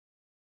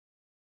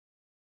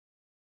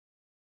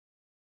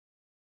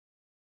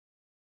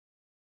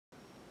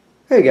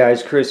Hey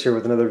guys, Chris here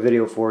with another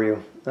video for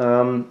you.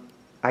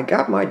 I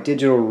got my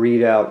digital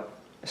readout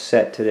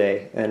set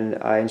today and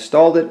I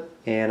installed it,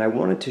 and I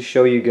wanted to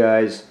show you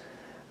guys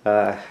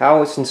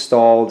how it's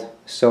installed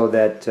so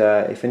that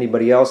if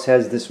anybody else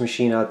has this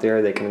machine out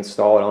there, they can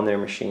install it on their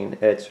machine.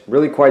 It's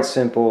really quite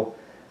simple.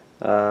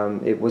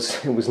 It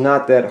was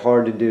not that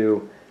hard to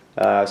do.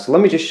 So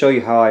let me just show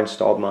you how I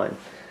installed mine.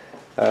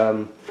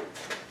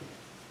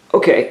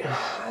 Okay,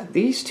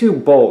 these two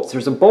bolts,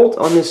 there's a bolt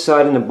on this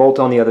side and a bolt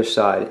on the other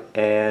side,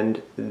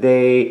 and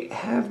they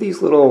have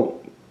these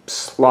little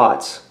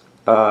slots.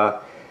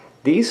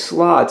 These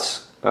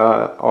slots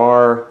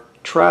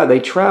they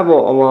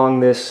travel along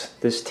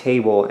this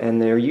table,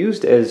 and they're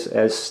used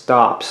as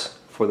stops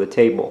for the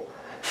table.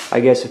 I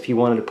guess if you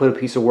wanted to put a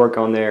piece of work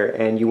on there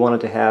and you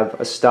wanted to have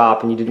a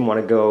stop and you didn't want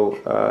to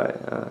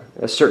go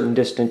a certain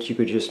distance, you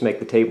could just make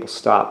the table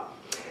stop.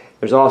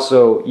 There's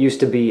also used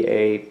to be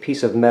a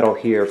piece of metal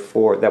here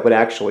that would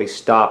actually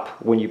stop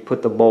when you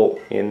put the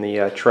bolt in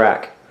the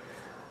track.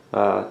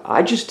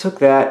 I just took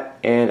that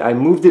and I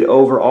moved it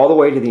over all the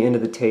way to the end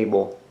of the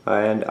table,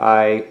 and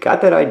I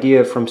got that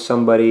idea from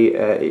somebody.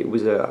 It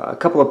was a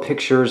couple of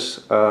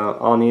pictures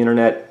on the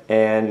internet,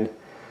 and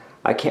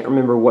I can't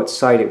remember what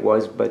site it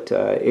was, but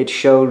it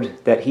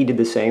showed that he did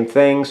the same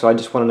thing, so I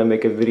just wanted to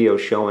make a video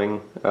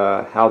showing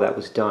how that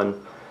was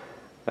done.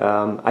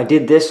 I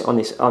did this on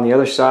the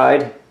other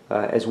side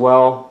as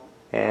well,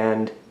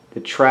 and the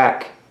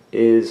track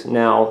is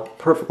now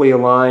perfectly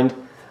aligned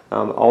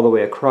all the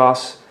way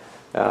across.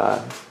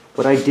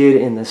 What I did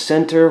in the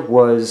center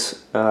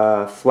was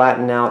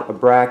flatten out a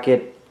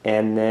bracket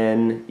and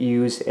then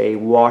use a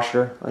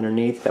washer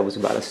underneath that was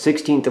about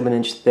 1/16 of an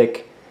inch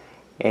thick,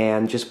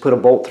 and just put a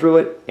bolt through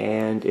it,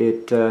 and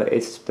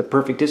it's the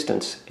perfect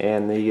distance.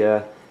 And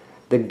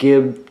the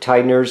gib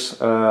tighteners,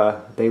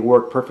 they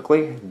work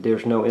perfectly.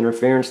 There's no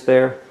interference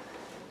there.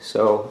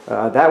 So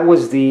that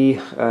was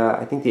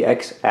I think the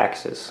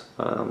x-axis.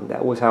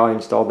 That was how I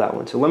installed that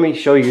one. So let me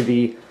show you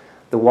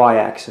the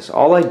y-axis.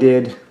 All I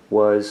did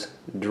was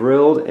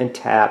drilled and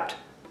tapped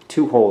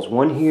two holes,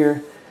 one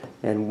here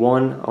and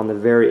one on the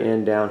very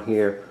end down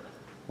here.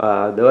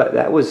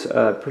 That was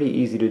pretty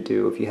easy to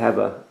do if you have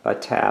a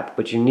tap,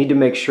 but you need to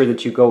make sure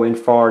that you go in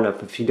far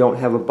enough if you don't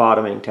have a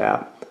bottoming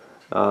tap.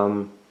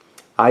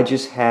 I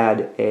just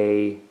had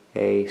a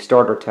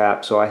starter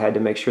tap, so I had to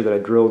make sure that I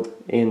drilled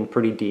in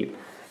pretty deep.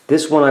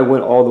 This one I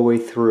went all the way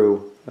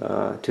through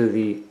all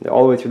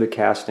the way through the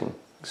casting.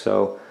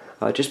 So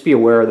just be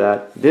aware of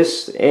that.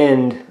 This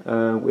end,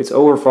 it's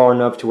over far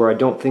enough to where I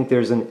don't think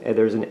there's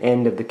an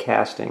end of the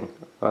casting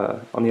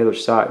on the other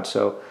side.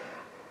 So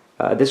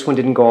this one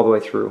didn't go all the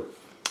way through.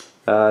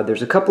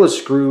 There's a couple of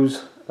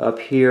screws up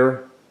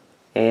here,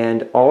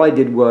 and all I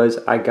did was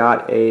I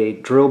got a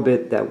drill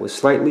bit that was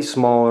slightly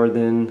smaller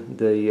than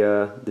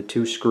the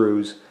two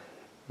screws,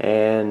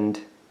 and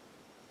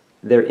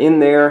they're in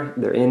there.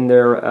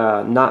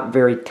 Not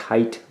very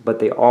tight, but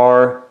they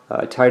are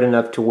tight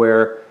enough to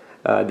where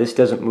this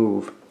doesn't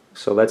move.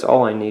 So that's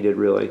all I needed,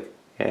 really,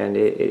 and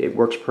it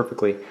works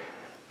perfectly.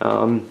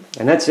 And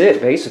that's it,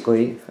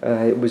 basically.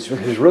 It was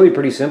really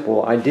pretty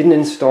simple. I didn't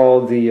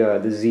install the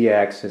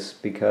Z-axis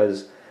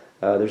because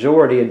there's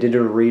already a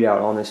digital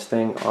readout on this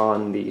thing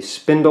on the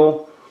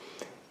spindle,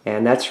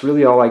 and that's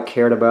really all I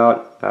cared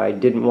about. I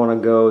didn't want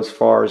to go as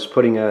far as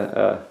putting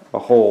a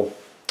whole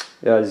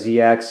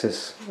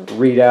Z-axis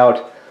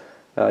readout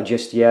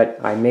just yet.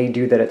 I may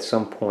do that at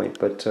some point,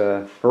 but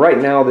for right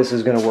now this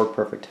is going to work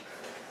perfect.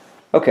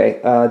 Okay,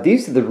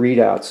 these are the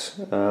readouts.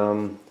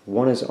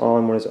 One is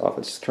on, one is off.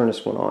 Let's turn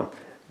this one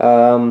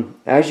on.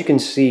 As you can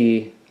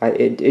see,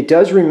 it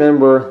does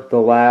remember the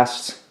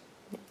last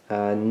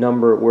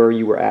number where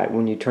you were at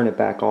when you turn it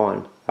back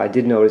on. I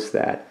did notice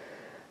that.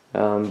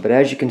 But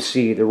as you can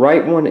see, the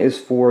right one is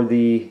for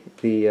the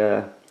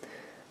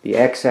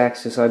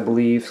x-axis, I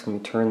believe. So let me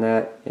turn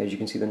that. As you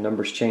can see, the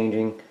numbers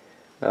changing.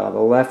 The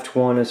left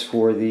one is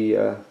for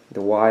the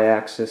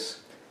y-axis.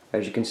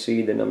 As you can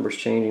see, the numbers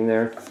changing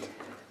there.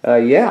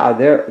 Yeah,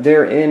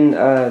 they're in.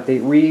 They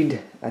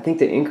read. I think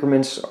the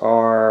increments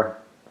are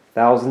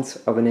thousandths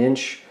of an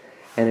inch,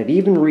 and it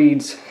even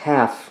reads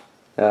half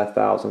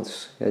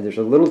thousandths. There's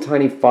a little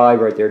tiny 5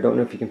 right there. Don't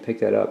know if you can pick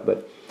that up,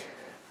 but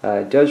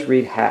it does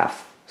read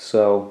half.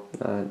 So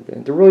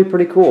they're really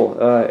pretty cool.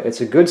 It's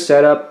a good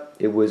setup.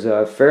 It was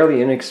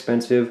fairly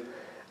inexpensive.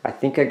 I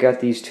think I got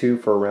these two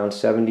for around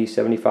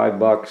 $70–75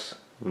 bucks.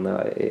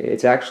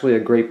 It's actually a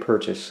great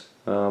purchase.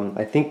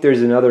 I think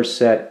there's another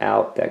set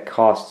out that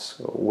costs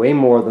way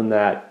more than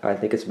that. I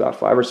think it's about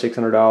 $500 or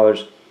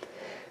 $600.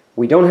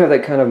 We don't have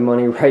that kind of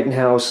money right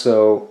now,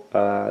 so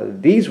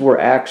these were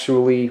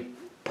actually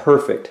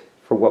perfect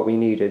for what we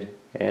needed.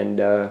 And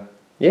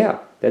yeah,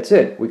 that's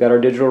it. We got our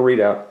digital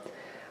readout.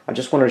 I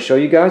just wanted to show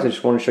you guys. I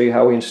just want to show you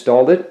how we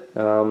installed it.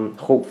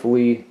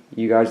 Hopefully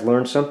you guys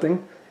learned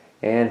something,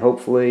 and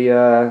hopefully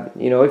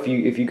you know, if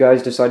you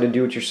guys decide to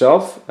do it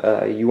yourself,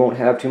 you won't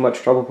have too much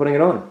trouble putting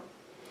it on.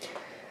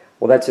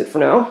 Well, that's it for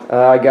now.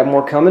 I got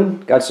more coming.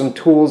 Got some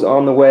tools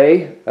on the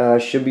way.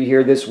 Should be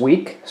here this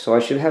week, so I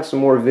should have some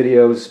more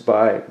videos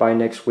by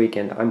next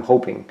weekend, I'm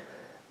hoping.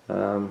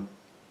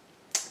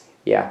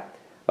 Yeah.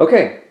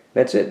 Okay,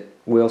 that's it.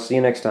 We'll see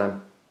you next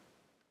time.